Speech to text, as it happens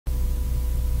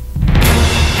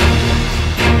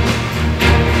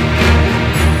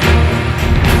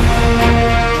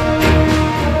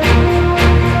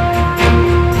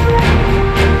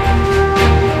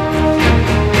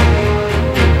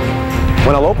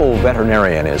local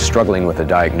veterinarian is struggling with a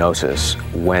diagnosis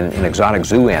when an exotic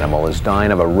zoo animal is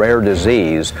dying of a rare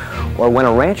disease or when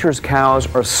a rancher's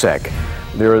cows are sick.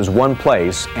 There is one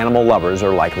place animal lovers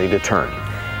are likely to turn.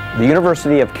 The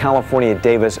University of California,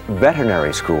 Davis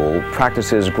Veterinary School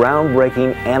practices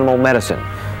groundbreaking animal medicine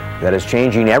that is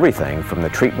changing everything from the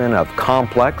treatment of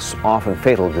complex, often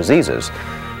fatal diseases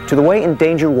to the way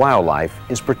endangered wildlife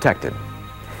is protected.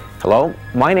 Hello,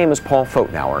 my name is Paul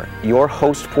Fotenauer, your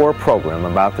host for a program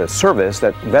about the service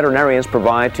that veterinarians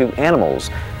provide to animals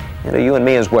and to you and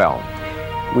me as well.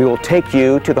 We will take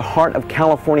you to the heart of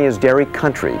California's dairy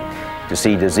country to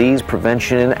see disease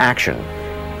prevention in action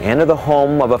and to the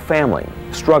home of a family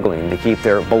struggling to keep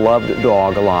their beloved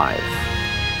dog alive.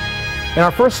 In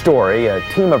our first story, a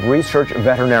team of research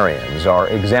veterinarians are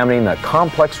examining the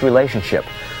complex relationship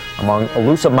among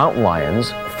elusive mountain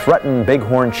lions, threatened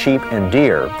bighorn sheep, and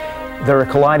deer that are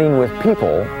colliding with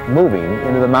people moving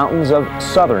into the mountains of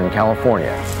Southern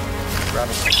California.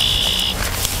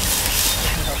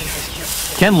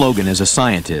 Ken Logan is a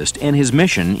scientist, and his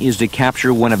mission is to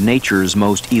capture one of nature's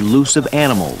most elusive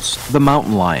animals, the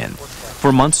mountain lion.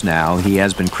 For months now, he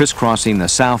has been crisscrossing the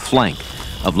south flank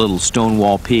of Little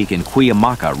Stonewall Peak in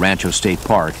Cuyamaca Rancho State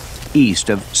Park,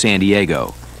 east of San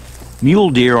Diego.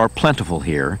 Mule deer are plentiful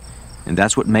here, and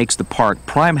that's what makes the park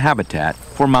prime habitat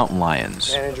for mountain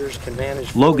lions.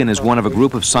 Logan is one of a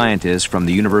group of scientists from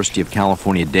the University of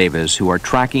California, Davis who are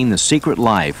tracking the secret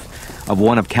life of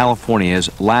one of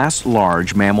California's last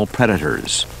large mammal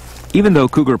predators. Even though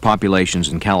cougar populations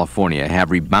in California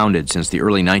have rebounded since the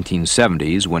early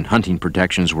 1970s when hunting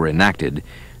protections were enacted,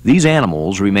 these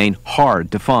animals remain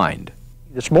hard to find.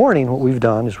 This morning what we've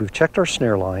done is we've checked our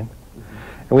snare line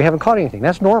and we haven't caught anything.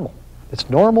 That's normal. It's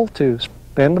normal to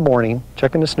spend the morning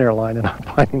checking the snare line and not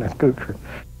finding a cougar.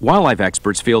 Wildlife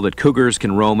experts feel that cougars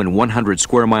can roam in 100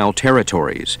 square mile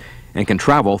territories and can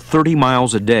travel 30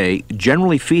 miles a day,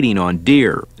 generally feeding on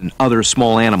deer and other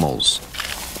small animals.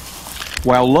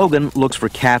 While Logan looks for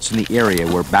cats in the area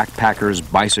where backpackers,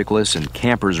 bicyclists, and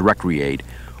campers recreate,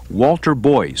 Walter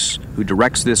Boyce, who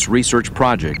directs this research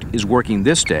project, is working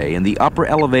this day in the upper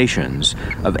elevations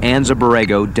of Anza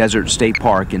Borrego Desert State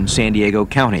Park in San Diego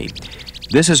County.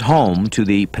 This is home to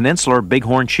the peninsular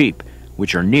bighorn sheep,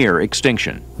 which are near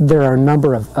extinction. There are a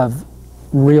number of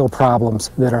real problems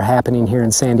that are happening here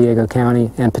in San Diego County,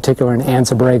 in particular in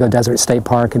Anza Borrego Desert State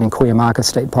Park and in Cuyamaca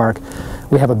State Park.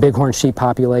 We have a bighorn sheep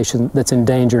population that's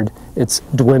endangered. It's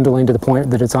dwindling to the point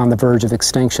that it's on the verge of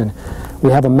extinction.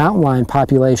 We have a mountain lion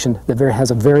population that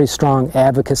has a very strong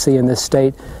advocacy in this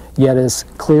state, yet is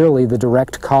clearly the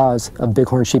direct cause of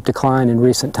bighorn sheep decline in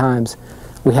recent times.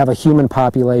 We have a human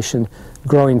population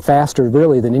growing faster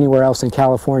really than anywhere else in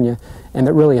California, and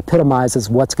that really epitomizes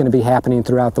what's going to be happening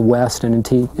throughout the West and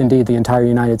indeed the entire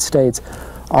United States.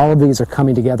 All of these are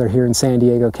coming together here in San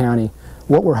Diego County.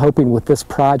 What we're hoping with this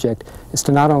project is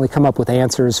to not only come up with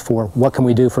answers for what can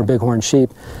we do for bighorn sheep,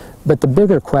 but the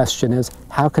bigger question is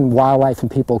how can wildlife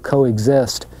and people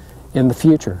coexist in the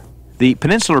future? The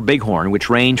peninsular bighorn,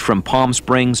 which range from Palm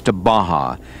Springs to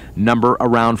Baja, number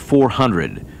around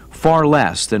 400. Far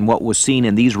less than what was seen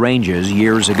in these ranges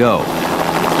years ago.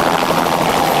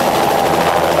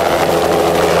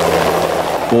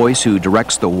 Boyce, who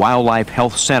directs the Wildlife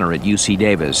Health Center at UC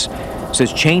Davis,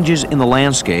 says changes in the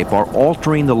landscape are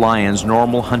altering the lion's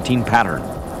normal hunting pattern.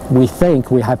 We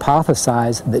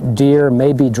hypothesize that deer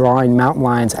may be drawing mountain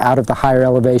lions out of the higher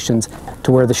elevations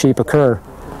to where the sheep occur.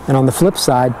 And on the flip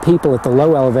side, people at the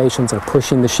low elevations are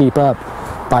pushing the sheep up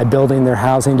by building their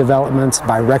housing developments,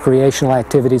 by recreational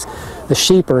activities. The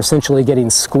sheep are essentially getting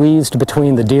squeezed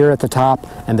between the deer at the top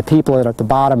and the people at the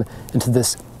bottom into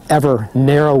this ever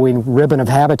narrowing ribbon of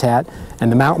habitat, and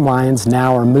the mountain lions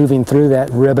now are moving through that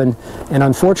ribbon and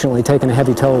unfortunately taking a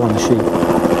heavy toll on the sheep.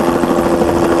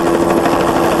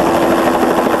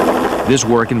 This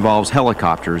work involves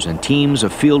helicopters and teams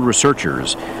of field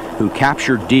researchers who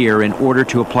capture deer in order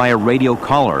to apply a radio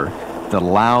collar that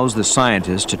allows the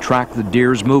scientists to track the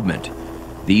deer's movement.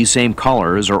 These same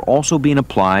collars are also being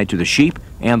applied to the sheep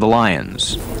and the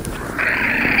lions.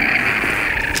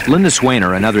 Linda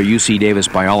Swainer, another UC Davis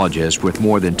biologist with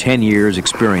more than 10 years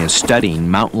experience studying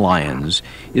mountain lions,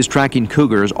 is tracking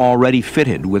cougars already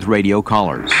fitted with radio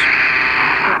collars.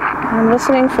 I'm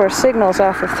listening for signals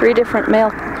off of 3 different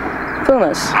male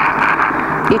pumas.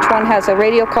 Each one has a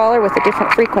radio collar with a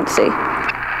different frequency, and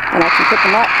I can pick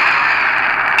them up.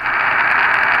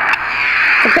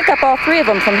 I can pick up all 3 of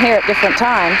them from here at different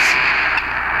times.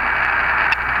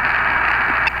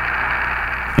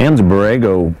 Anza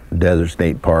Borrego Desert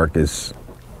State Park is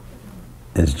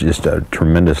just a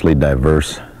tremendously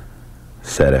diverse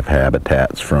set of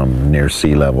habitats from near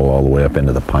sea level all the way up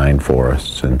into the pine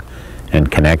forests and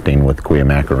connecting with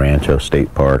Cuyamaca Rancho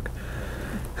State Park.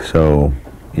 So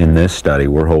in this study,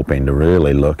 we're hoping to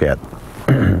really look at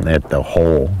at the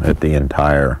whole, at the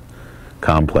entire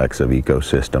complex of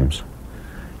ecosystems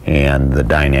and the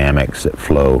dynamics that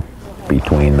flow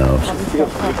between those.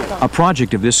 A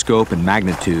project of this scope and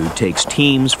magnitude takes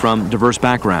teams from diverse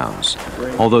backgrounds.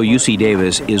 Although UC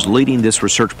Davis is leading this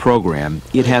research program,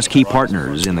 it has key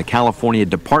partners in the California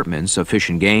Departments of Fish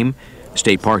and Game,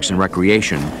 State Parks and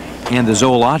Recreation, and the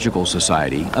Zoological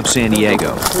Society of San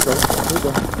Diego.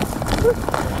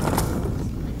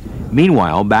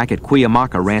 Meanwhile, back at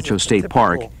Cuyamaca Rancho State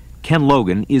Park, Ken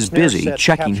Logan is busy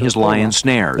checking his lion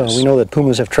snares. We know that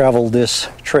pumas have traveled this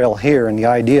trail here, and the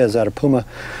idea is that a puma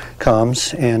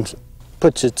comes and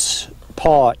puts its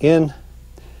paw in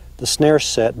the snare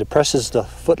set, depresses the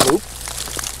foot loop,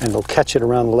 and they'll catch it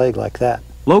around the leg like that.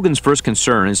 Logan's first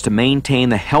concern is to maintain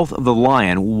the health of the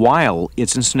lion while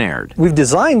it's ensnared. We've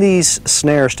designed these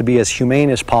snares to be as humane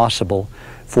as possible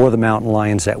for the mountain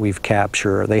lions that we've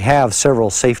captured. They have several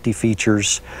safety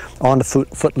features on the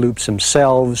foot loops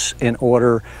themselves in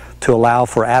order to allow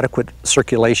for adequate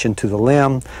circulation to the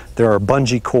limb. There are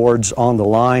bungee cords on the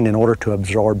line in order to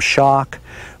absorb shock.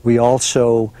 We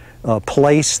also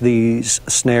place these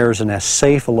snares in as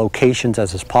safe a locations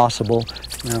as is possible.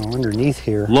 Now underneath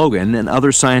here, Logan and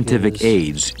other scientific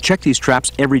aides check these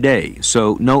traps every day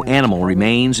so no animal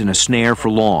remains in a snare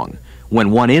for long.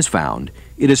 When one is found,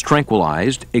 it is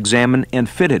tranquilized, examined, and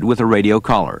fitted with a radio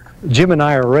collar. Jim and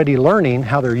I are already learning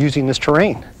how they're using this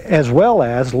terrain, as well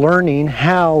as learning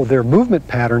how their movement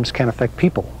patterns can affect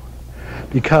people.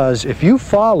 Because if you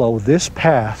follow this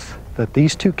path that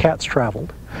these two cats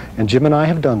traveled, and Jim and I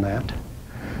have done that,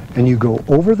 and you go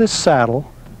over this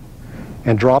saddle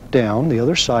and drop down the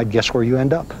other side, guess where you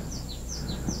end up?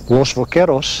 Los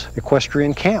Vaqueros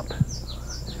Equestrian Camp,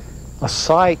 a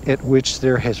site at which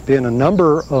there has been a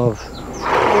number of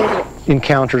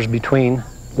encounters between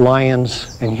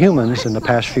lions and humans in the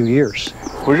past few years.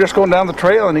 We're just going down the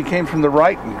trail and he came from the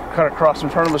right and cut across in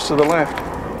front of us to the left.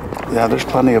 Yeah, there's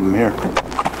plenty of them here.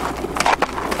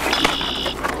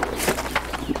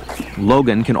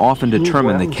 Logan can often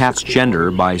determine the cat's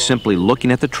gender by simply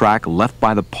looking at the track left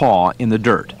by the paw in the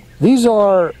dirt. These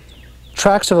are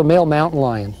tracks of a male mountain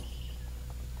lion,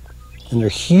 and they're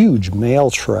huge male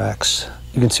tracks.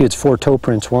 You can see its 4 toe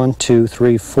prints, 1, 2,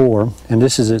 3, 4, and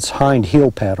this is its hind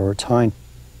heel pad or its hind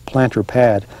plantar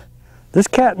pad. This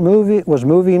cat was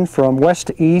moving from west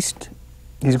to east.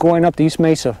 He's going up the East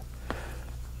Mesa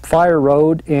Fire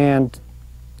Road, and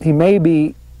he may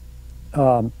be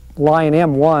lion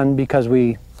M1 because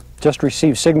we just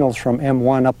received signals from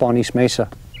M1 up on East Mesa.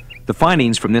 The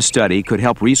findings from this study could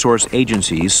help resource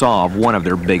agencies solve one of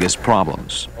their biggest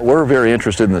problems. We're very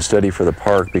interested in the study for the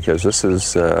park because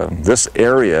this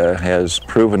area has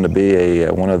proven to be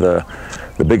one of the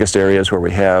biggest areas where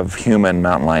we have human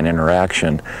mountain lion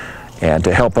interaction. And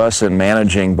to help us in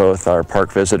managing both our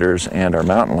park visitors and our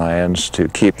mountain lions to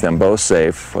keep them both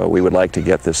safe, we would like to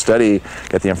get this study,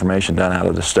 get the information done out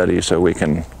of the study so we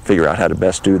can figure out how to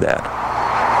best do that.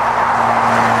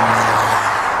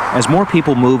 As more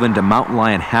people move into mountain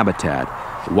lion habitat,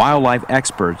 wildlife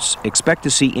experts expect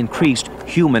to see increased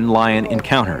human-lion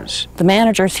encounters. The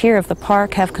managers here of the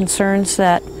park have concerns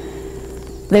that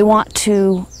they want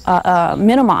to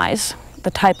minimize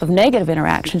the type of negative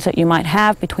interactions that you might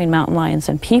have between mountain lions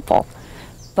and people.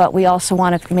 But we also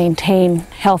want to maintain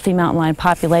healthy mountain lion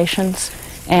populations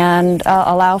and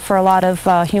allow for a lot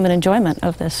of human enjoyment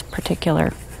of this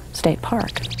particular state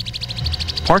park.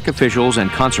 Park officials and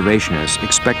conservationists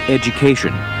expect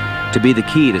education to be the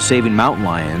key to saving mountain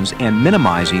lions and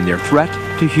minimizing their threat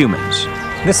to humans.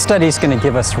 This study is going to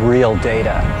give us real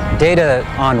data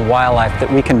on wildlife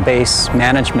that we can base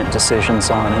management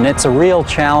decisions on, and it's a real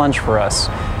challenge for us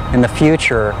in the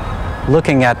future,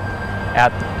 looking at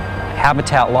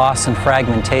habitat loss and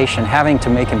fragmentation, having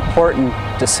to make important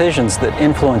decisions that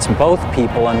influence both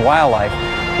people and wildlife.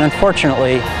 And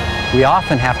unfortunately, we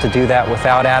often have to do that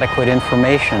without adequate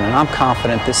information, and I'm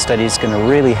confident this study is going to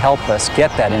really help us get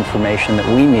that information that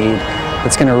we need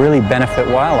that's going to really benefit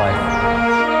wildlife.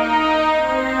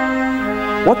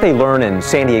 What they learn in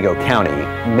San Diego County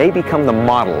may become the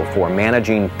model for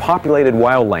managing populated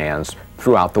wildlands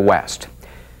throughout the West.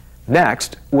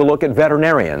 Next, we'll look at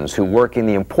veterinarians who work in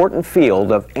the important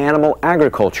field of animal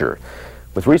agriculture.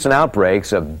 With recent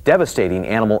outbreaks of devastating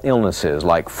animal illnesses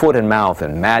like foot and mouth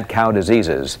and mad cow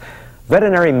diseases,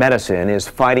 veterinary medicine is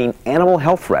fighting animal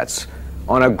health threats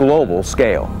on a global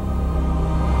scale.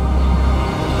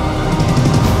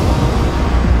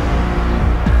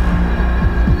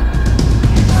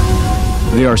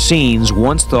 They are scenes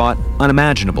once thought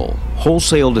unimaginable.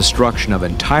 Wholesale destruction of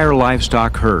entire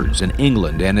livestock herds in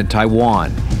England and in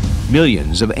Taiwan.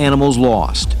 Millions of animals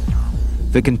lost.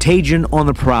 The contagion on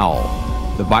the prowl.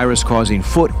 The virus causing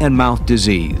foot and mouth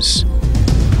disease.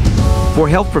 For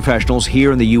health professionals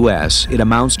here in the U.S., it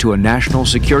amounts to a national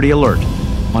security alert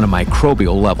on a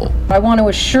microbial level. I want to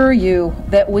assure you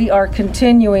that we are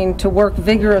continuing to work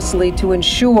vigorously to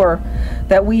ensure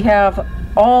that we have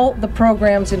all the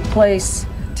programs in place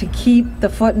to keep the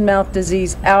foot and mouth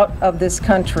disease out of this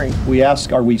country. We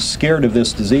ask, are we scared of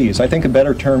this disease? I think a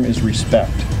better term is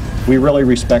respect. We really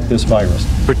respect this virus.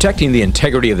 Protecting the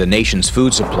integrity of the nation's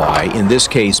food supply, in this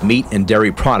case meat and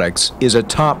dairy products, is a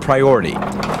top priority.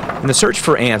 In the search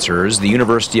for answers, the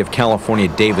University of California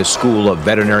Davis School of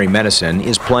Veterinary Medicine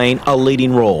is playing a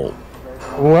leading role.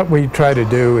 What we try to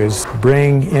do is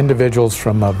bring individuals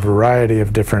from a variety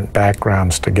of different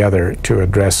backgrounds together to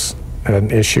address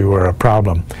an issue or a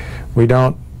problem. We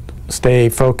don't stay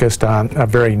focused on a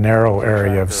very narrow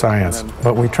area of science,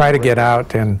 but we try to get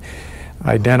out and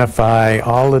identify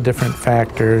all the different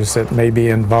factors that may be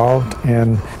involved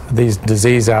in these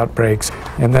disease outbreaks,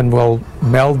 and then we'll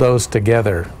meld those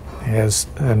together as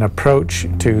an approach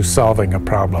to solving a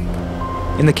problem.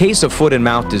 In the case of foot and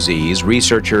mouth disease,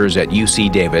 researchers at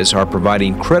UC Davis are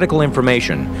providing critical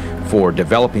information for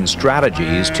developing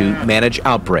strategies to manage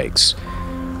outbreaks.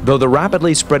 Though the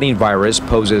rapidly spreading virus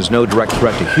poses no direct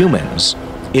threat to humans,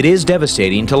 it is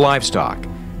devastating to livestock,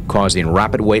 causing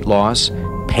rapid weight loss,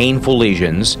 painful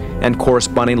lesions, and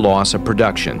corresponding loss of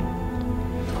production.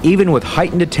 Even with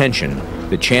heightened attention,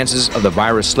 the chances of the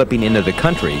virus slipping into the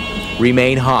country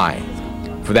remain high.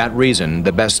 For that reason,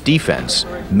 the best defense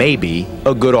may be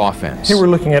a good offense. Here we're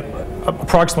looking at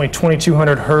approximately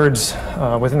 2,200 herds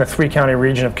within the three-county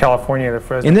region of California.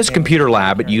 In this computer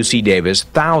lab at UC Davis,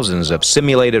 thousands of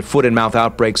simulated foot and mouth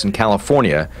outbreaks in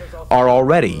California are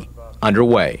already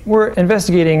underway. We're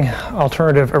investigating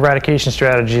alternative eradication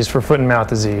strategies for foot and mouth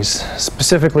disease.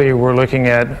 Specifically, we're looking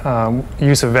at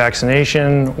use of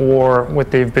vaccination, or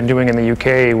what they've been doing in the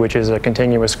UK, which is a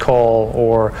continuous cull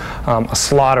or a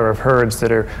slaughter of herds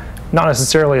that are not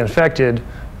necessarily infected,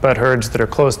 but herds that are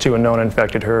close to a known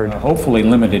infected herd. Hopefully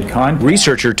limited contact.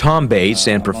 Researcher Tom Bates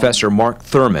and Professor Mark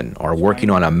Thurman are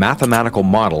working on a mathematical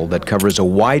model that covers a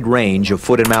wide range of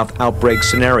foot and mouth outbreak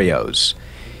scenarios.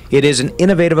 It is an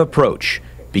innovative approach.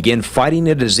 Begin fighting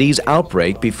a disease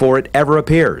outbreak before it ever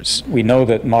appears. We know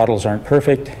that models aren't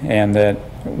perfect and that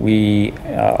we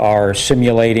are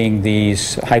simulating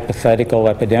these hypothetical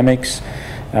epidemics,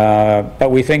 but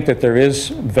we think that there is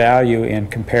value in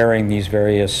comparing these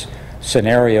various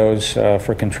scenarios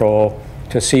for control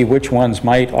to see which ones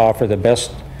might offer the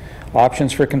best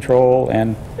options for control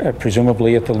and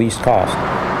presumably at the least cost.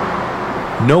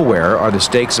 Nowhere are the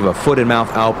stakes of a foot and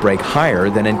mouth outbreak higher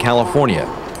than in California,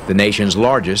 the nation's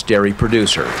largest dairy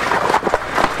producer.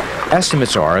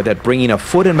 Estimates are that bringing a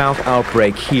foot and mouth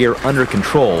outbreak here under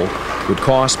control would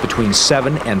cost between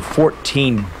 $7 and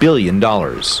 $14 billion.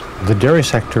 The dairy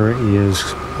sector is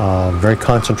very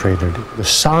concentrated. The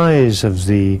size of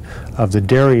the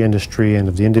dairy industry and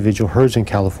of the individual herds in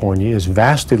California is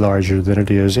vastly larger than it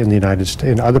is in the United States,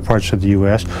 in other parts of the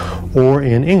U.S. or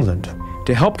in England.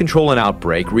 To help control an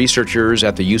outbreak, researchers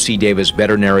at the UC Davis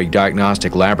Veterinary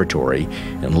Diagnostic Laboratory,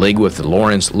 in league with the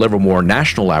Lawrence Livermore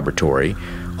National Laboratory,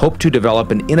 hope to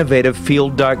develop an innovative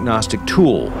field diagnostic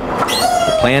tool.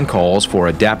 The plan calls for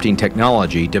adapting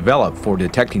technology developed for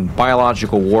detecting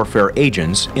biological warfare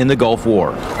agents in the Gulf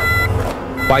War.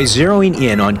 By zeroing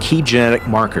in on key genetic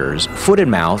markers, foot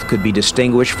and mouth could be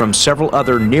distinguished from several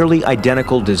other nearly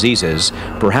identical diseases,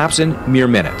 perhaps in mere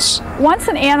minutes. Once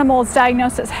an animal is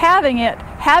diagnosed as having it,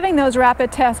 having those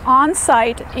rapid tests on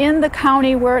site in the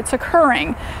county where it's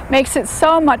occurring makes it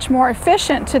so much more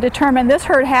efficient to determine this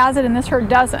herd has it and this herd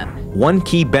doesn't. One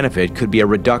key benefit could be a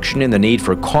reduction in the need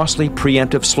for costly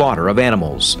preemptive slaughter of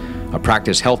animals, a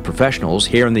practice health professionals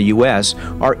here in the U.S.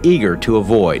 are eager to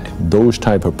avoid. Those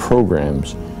type of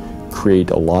programs create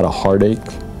a lot of heartache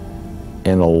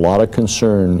and a lot of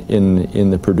concern in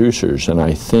the producers, and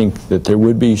I think that there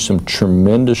would be some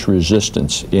tremendous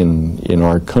resistance in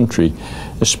our country,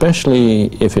 especially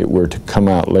if it were to come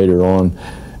out later on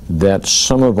that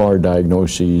some of our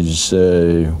diagnoses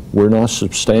were not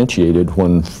substantiated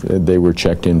when they were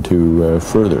checked into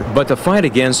further. But the fight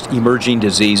against emerging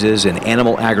diseases in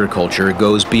animal agriculture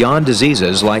goes beyond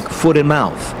diseases like foot and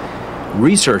mouth.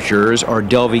 Researchers are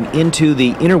delving into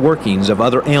the inner workings of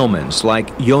other ailments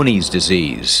like Johne's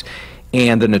disease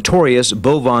and the notorious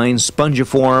bovine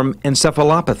spongiform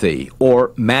encephalopathy,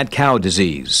 or mad cow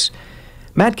disease.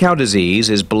 Mad cow disease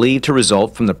is believed to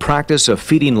result from the practice of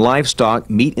feeding livestock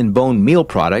meat and bone meal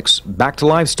products back to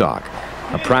livestock,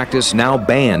 a practice now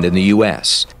banned in the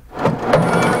U.S.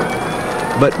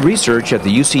 But research at the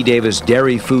UC Davis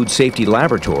Dairy Food Safety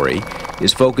Laboratory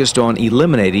is focused on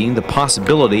eliminating the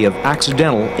possibility of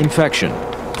accidental infection.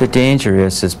 The danger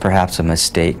is perhaps a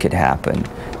mistake could happen.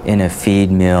 In a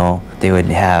feed mill, they would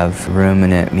have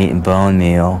ruminant meat and bone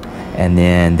meal, and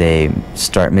then they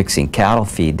start mixing cattle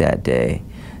feed that day.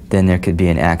 Then there could be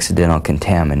an accidental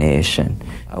contamination.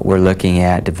 We're looking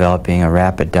at developing a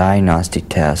rapid diagnostic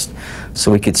test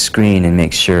so we could screen and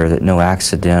make sure that no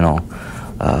accidental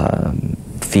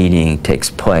feeding takes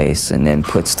place and then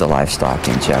puts the livestock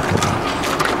in jeopardy.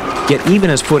 Yet even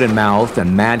as foot and mouth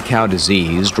and mad cow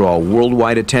disease draw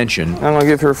worldwide attention, I'm going to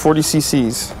give her 40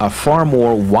 cc's. A far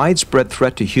more widespread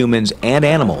threat to humans and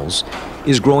animals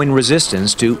is growing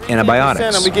resistance to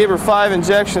antibiotics. We gave her 5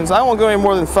 injections. I won't go any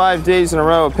more than 5 days in a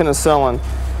row of penicillin.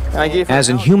 As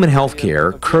in human health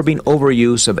care, curbing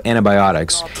overuse of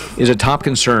antibiotics is a top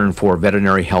concern for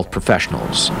veterinary health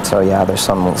professionals. So yeah, there's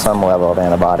some level of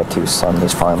antibiotic use on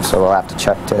these farms, so we'll have to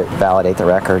check to validate the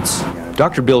records.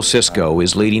 Dr. Bill Sisko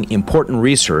is leading important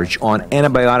research on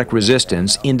antibiotic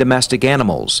resistance in domestic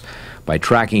animals by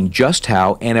tracking just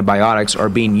how antibiotics are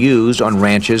being used on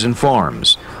ranches and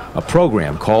farms, a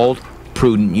program called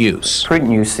Prudent Use.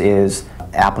 Prudent use is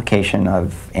application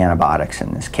of antibiotics,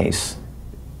 in this case,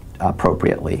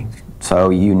 appropriately. So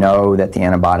you know that the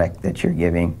antibiotic that you're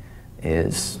giving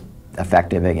is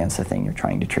effective against the thing you're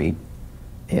trying to treat.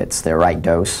 It's the right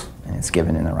dose, and it's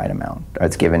given in the right amount, or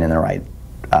it's given in the right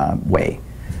way.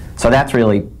 So that's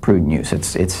really prudent use.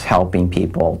 It's helping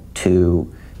people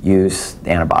to use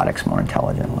antibiotics more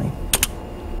intelligently.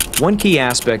 One key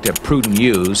aspect of prudent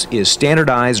use is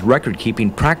standardized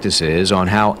record-keeping practices on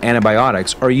how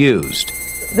antibiotics are used.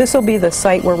 This will be the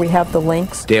site where we have the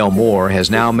links. Dale Moore has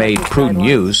now made prudent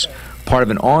use part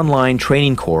of an online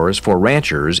training course for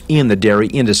ranchers in the dairy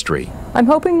industry. I'm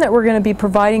hoping that we're going to be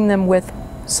providing them with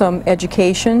some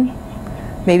education,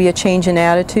 maybe a change in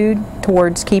attitude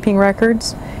towards keeping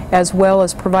records, as well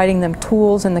as providing them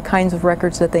tools and the kinds of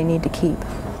records that they need to keep.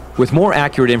 With more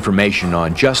accurate information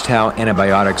on just how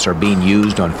antibiotics are being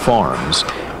used on farms,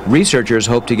 researchers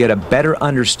hope to get a better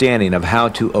understanding of how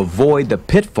to avoid the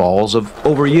pitfalls of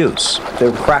overuse.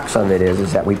 The crux of it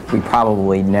is that we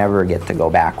probably never get to go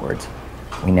backwards.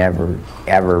 We never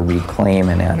ever reclaim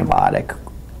an antibiotic,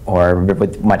 or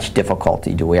with much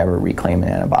difficulty do we ever reclaim an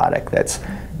antibiotic that's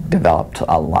developed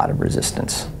a lot of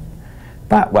resistance.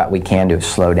 But what we can do is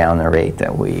slow down the rate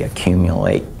that we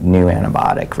accumulate new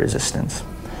antibiotic resistance,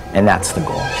 and that's the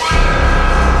goal.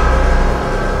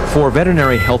 For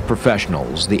veterinary health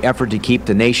professionals, the effort to keep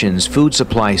the nation's food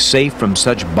supply safe from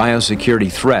such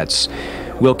biosecurity threats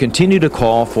will continue to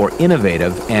call for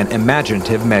innovative and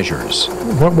imaginative measures.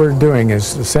 What we're doing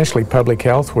is essentially public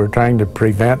health. We're trying to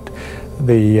prevent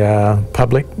the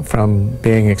public from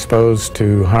being exposed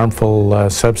to harmful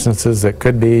substances that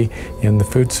could be in the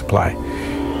food supply.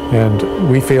 And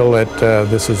we feel that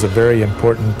this is a very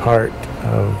important part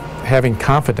of having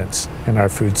confidence in our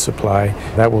food supply.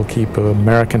 That will keep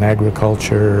American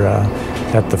agriculture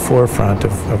at the forefront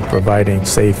of providing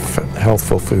safe,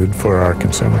 healthful food for our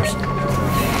consumers.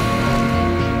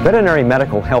 Veterinary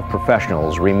medical health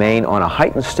professionals remain on a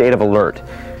heightened state of alert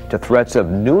to threats of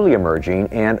newly emerging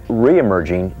and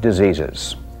re-emerging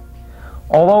diseases.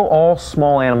 Although all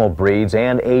small animal breeds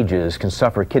and ages can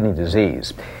suffer kidney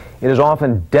disease, it is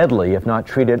often deadly if not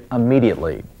treated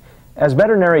immediately. As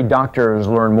veterinary doctors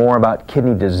learn more about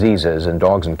kidney diseases in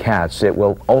dogs and cats, it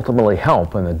will ultimately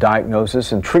help in the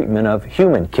diagnosis and treatment of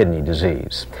human kidney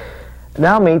disease.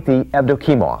 Now meet the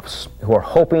Evdokimovs, who are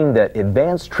hoping that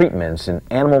advanced treatments in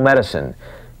animal medicine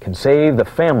can save the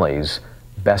family's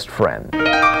best friend.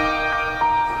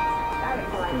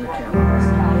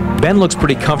 Ben looks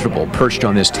pretty comfortable perched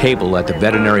on this table at the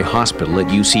veterinary hospital at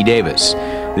UC Davis.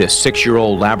 This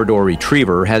 6-year-old Labrador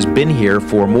Retriever has been here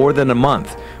for more than a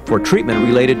month for treatment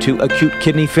related to acute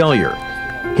kidney failure.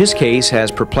 His case has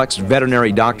perplexed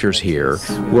veterinary doctors here,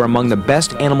 who are among the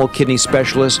best animal kidney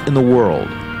specialists in the world.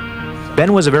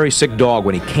 Ben was a very sick dog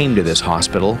when he came to this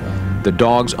hospital. The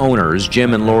dog's owners,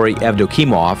 Jim and Lori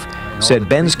Evdokimov, said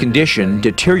Ben's condition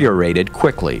deteriorated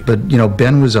quickly. But, you know,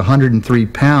 Ben was 103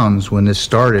 pounds when this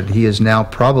started. He is now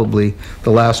probably, the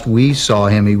last we saw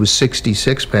him, he was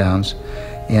 66 pounds.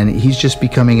 And he's just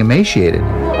becoming emaciated.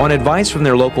 On advice from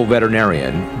their local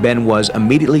veterinarian, Ben was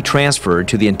immediately transferred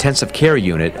to the intensive care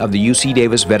unit of the UC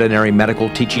Davis Veterinary Medical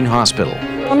Teaching Hospital.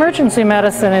 Emergency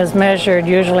medicine is measured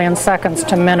usually in seconds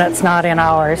to minutes, not in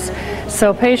hours.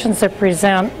 So patients that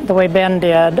present the way Ben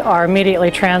did are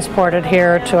immediately transported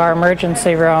here to our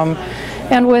emergency room,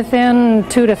 and within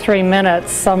 2 to 3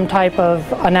 minutes some type of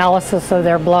analysis of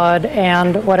their blood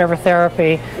and whatever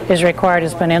therapy is required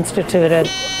has been instituted.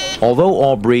 Although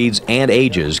all breeds and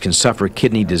ages can suffer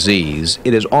kidney disease,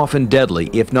 it is often deadly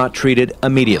if not treated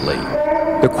immediately.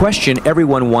 The question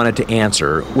everyone wanted to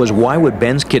answer was, why would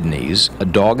Ben's kidneys, a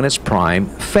dog in its prime,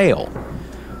 fail?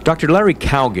 Dr. Larry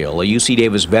Cowgill, a UC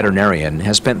Davis veterinarian,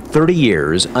 has spent 30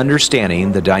 years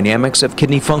understanding the dynamics of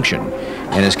kidney function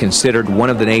and is considered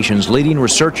one of the nation's leading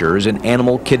researchers in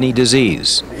animal kidney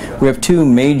disease. We have two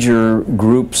major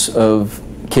groups of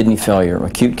kidney failure: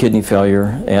 acute kidney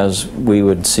failure, as we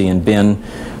would see in Ben,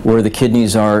 where the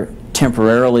kidneys are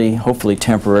temporarily, hopefully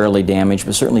temporarily damaged,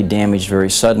 but certainly damaged very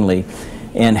suddenly,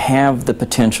 and have the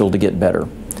potential to get better.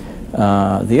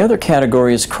 The other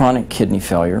category is chronic kidney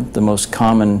failure, the most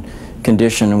common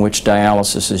condition in which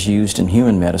dialysis is used in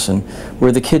human medicine,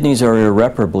 where the kidneys are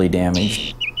irreparably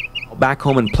damaged. Back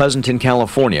home in Pleasanton,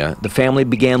 California, the family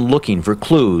began looking for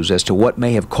clues as to what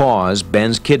may have caused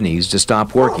Ben's kidneys to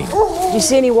stop working. Do you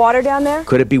see any water down there?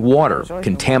 Could it be water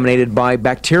contaminated by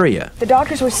bacteria? The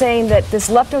doctors were saying that this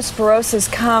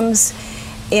leptospirosis comes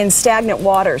in stagnant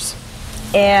waters.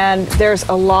 And there's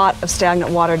a lot of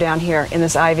stagnant water down here in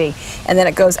this IV, and then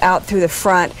it goes out through the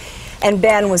front, and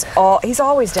Ben was he's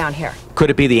always down here. Could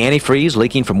it be the antifreeze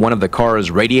leaking from one of the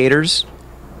car's radiators?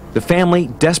 The family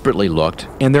desperately looked,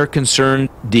 and their concern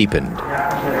deepened.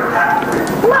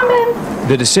 Come on, Ben.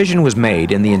 The decision was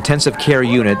made in the intensive care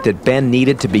unit that Ben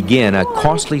needed to begin a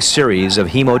costly series of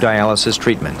hemodialysis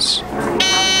treatments.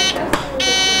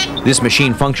 This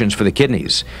machine functions for the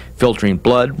kidneys, filtering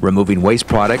blood, removing waste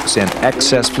products and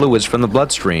excess fluids from the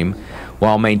bloodstream,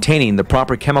 while maintaining the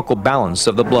proper chemical balance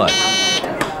of the blood.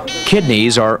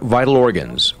 Kidneys are vital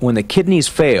organs. When the kidneys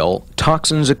fail,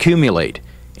 toxins accumulate,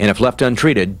 and if left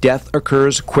untreated, death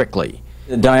occurs quickly.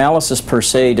 Dialysis per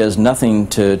se does nothing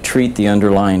to treat the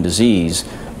underlying disease.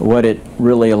 What it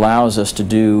really allows us to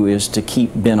do is to keep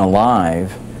Ben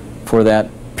alive for that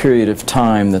period of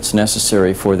time that's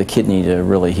necessary for the kidney to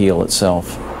really heal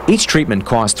itself. Each treatment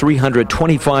costs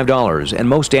 $325, and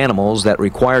most animals that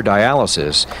require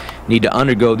dialysis need to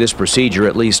undergo this procedure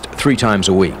at least 3 times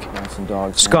a week.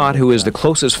 Scott, who is the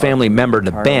closest family member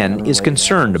to Ben, is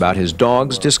concerned about his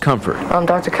dog's discomfort.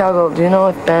 Dr. Cowgill, do you know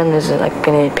if Ben is in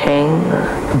any pain?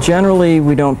 Generally,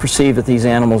 we don't perceive that these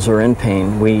animals are in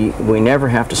pain. We never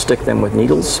have to stick them with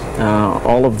needles.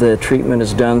 All of the treatment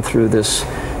is done through this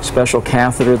special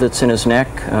catheter that's in his neck.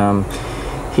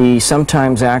 He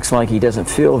sometimes acts like he doesn't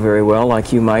feel very well,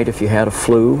 like you might if you had a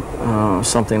flu,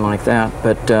 something like that.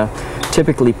 But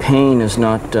typically, pain is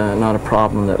not a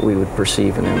problem that we would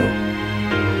perceive in him.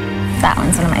 That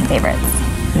one's one of my favorites.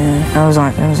 Yeah, that was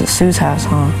at Sue's house,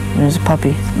 huh? It was a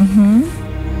puppy. Mm-hmm.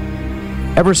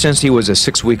 Ever since he was a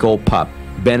 6-week-old pup,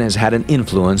 Ben has had an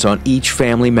influence on each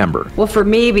family member. Well, for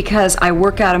me, because I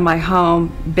work out of my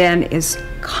home, Ben is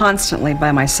constantly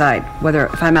by my side. Whether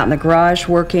if I'm out in the garage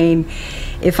working,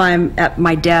 if I'm at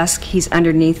my desk, he's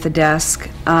underneath the desk.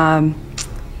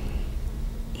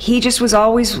 He just was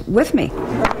always with me.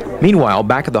 Meanwhile,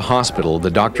 back at the hospital,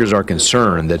 the doctors are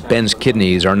concerned that Ben's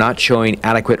kidneys are not showing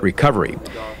adequate recovery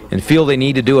and feel they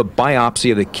need to do a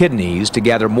biopsy of the kidneys to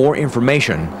gather more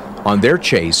information on their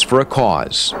chase for a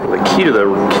cause. The key to the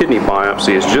kidney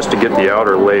biopsy is just to get the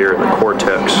outer layer of the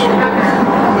cortex.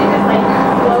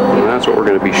 And that's what we're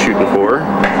going to be shooting for,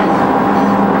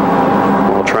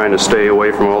 while trying to stay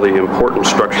away from all the important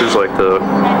structures like the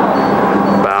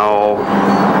bowel,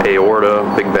 aorta,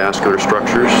 big vascular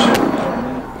structures.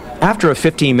 After a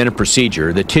 15-minute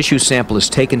procedure, the tissue sample is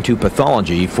taken to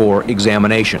pathology for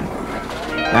examination.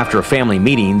 After a family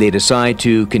meeting, they decide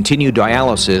to continue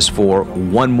dialysis for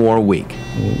 1 more week.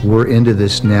 We're into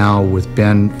this now with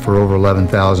Ben for over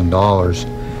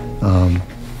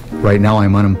 $11,000. Right now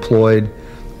I'm unemployed.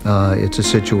 It's a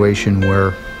situation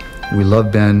where we love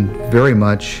Ben very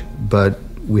much, but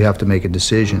we have to make a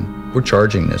decision. We're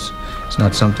charging this. It's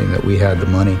not something that we had the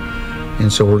money. And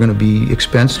so we're going to be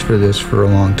expensed for this for a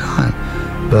long time.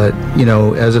 But, you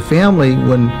know, as a family,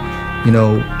 when, you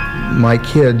know, my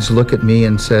kids look at me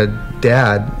and said,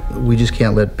 "Dad, we just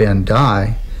can't let Ben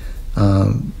die,"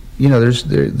 you know,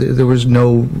 there was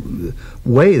no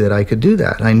way that I could do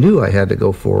that. I knew I had to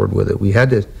go forward with it. We had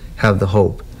to have the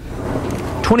hope.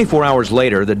 24 hours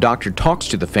later, the doctor talks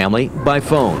to the family by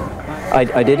phone.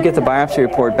 I did get the biopsy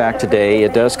report back today.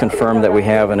 It does confirm that we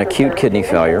have an acute kidney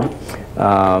failure.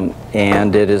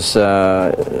 and it is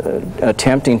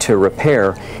attempting to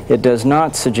repair. It does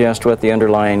not suggest what the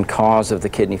underlying cause of the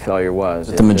kidney failure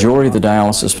was. The majority of the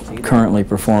dialysis currently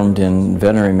performed in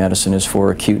veterinary medicine is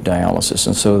for acute dialysis,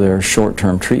 and so there are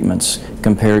short-term treatments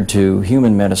compared to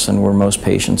human medicine where most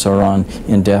patients are on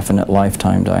indefinite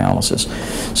lifetime dialysis.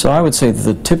 So I would say that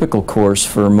the typical course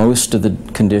for most of the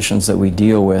conditions that we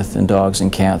deal with in dogs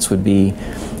and cats would be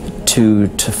 2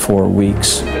 to 4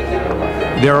 weeks.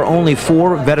 There are only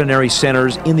 4 veterinary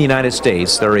centers in the United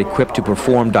States that are equipped to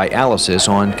perform dialysis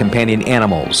on companion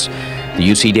animals. The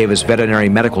UC Davis Veterinary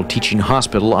Medical Teaching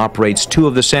Hospital operates 2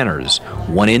 of the centers,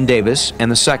 one in Davis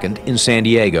and the second in San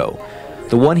Diego.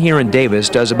 The one here in Davis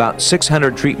does about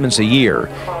 600 treatments a year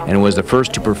and was the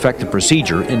first to perfect the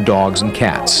procedure in dogs and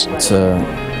cats. It's a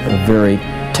very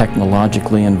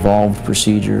technologically involved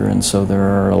procedure, and so there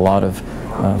are a lot of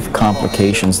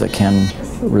complications that can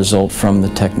result from the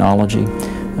technology.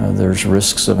 There's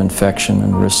risks of infection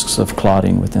and risks of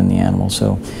clotting within the animal.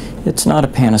 So it's not a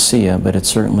panacea, but it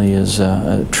certainly is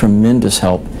a tremendous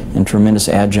help and tremendous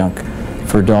adjunct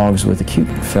for dogs with acute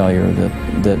failure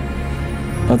that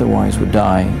otherwise would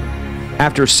die.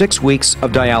 After 6 weeks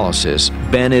of dialysis,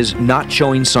 Ben is not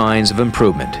showing signs of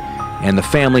improvement, and the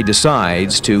family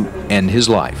decides to end his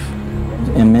life.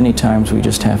 And many times we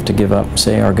just have to give up,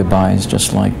 say our goodbyes,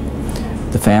 just like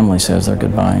the family says their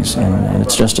goodbyes, and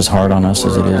it's just as hard on us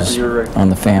as it is on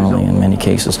the family in many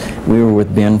cases. We were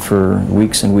with Ben for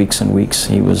weeks and weeks and weeks.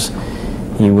 He was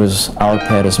our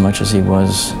pet as much as he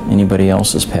was anybody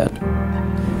else's pet.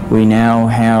 We now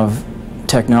have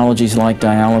technologies like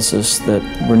dialysis that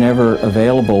were never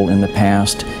available in the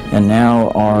past and now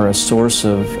are a source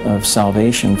of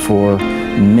salvation for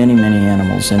many, many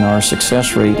animals. And our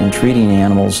success rate in treating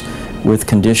animals with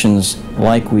conditions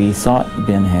like we thought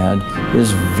Ben had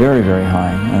is very, very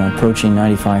high, approaching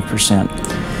 95%.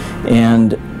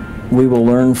 And we will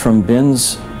learn from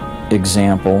Ben's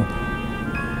example,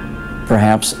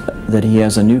 perhaps, that he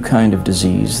has a new kind of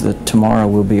disease that tomorrow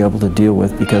we'll be able to deal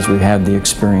with because we've had the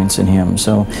experience in him.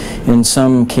 So in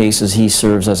some cases he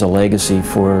serves as a legacy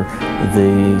for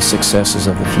the successes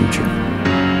of the future.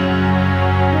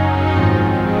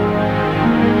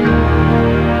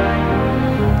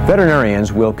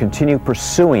 Veterinarians will continue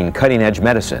pursuing cutting-edge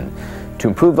medicine to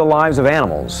improve the lives of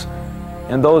animals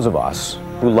and those of us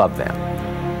who love them.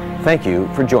 Thank you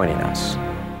for joining us.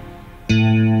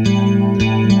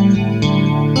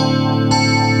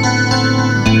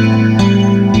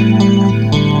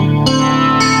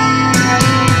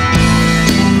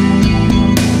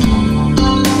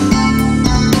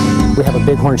 We have a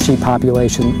bighorn sheep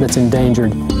population that's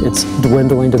endangered. It's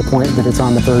dwindling to the point that it's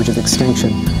on the verge of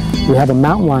extinction. We have a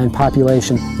mountain lion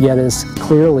population, yet is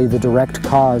clearly the direct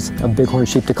cause of bighorn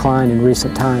sheep decline in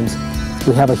recent times.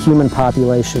 We have a human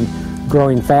population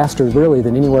growing faster, really,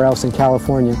 than anywhere else in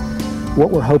California.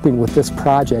 What we're hoping with this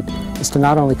project is to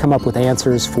not only come up with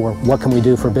answers for what can we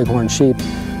do for bighorn sheep,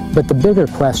 but the bigger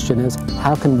question is,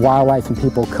 how can wildlife and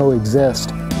people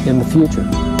coexist in the future?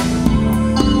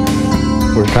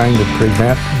 We're trying to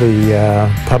prevent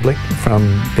the public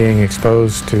from being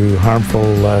exposed to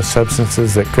harmful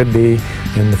substances that could be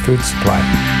in the food supply.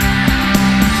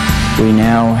 We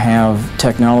now have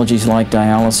technologies like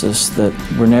dialysis that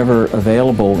were never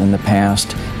available in the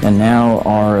past and now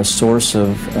are a source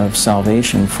of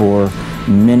salvation for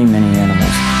many, many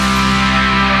animals.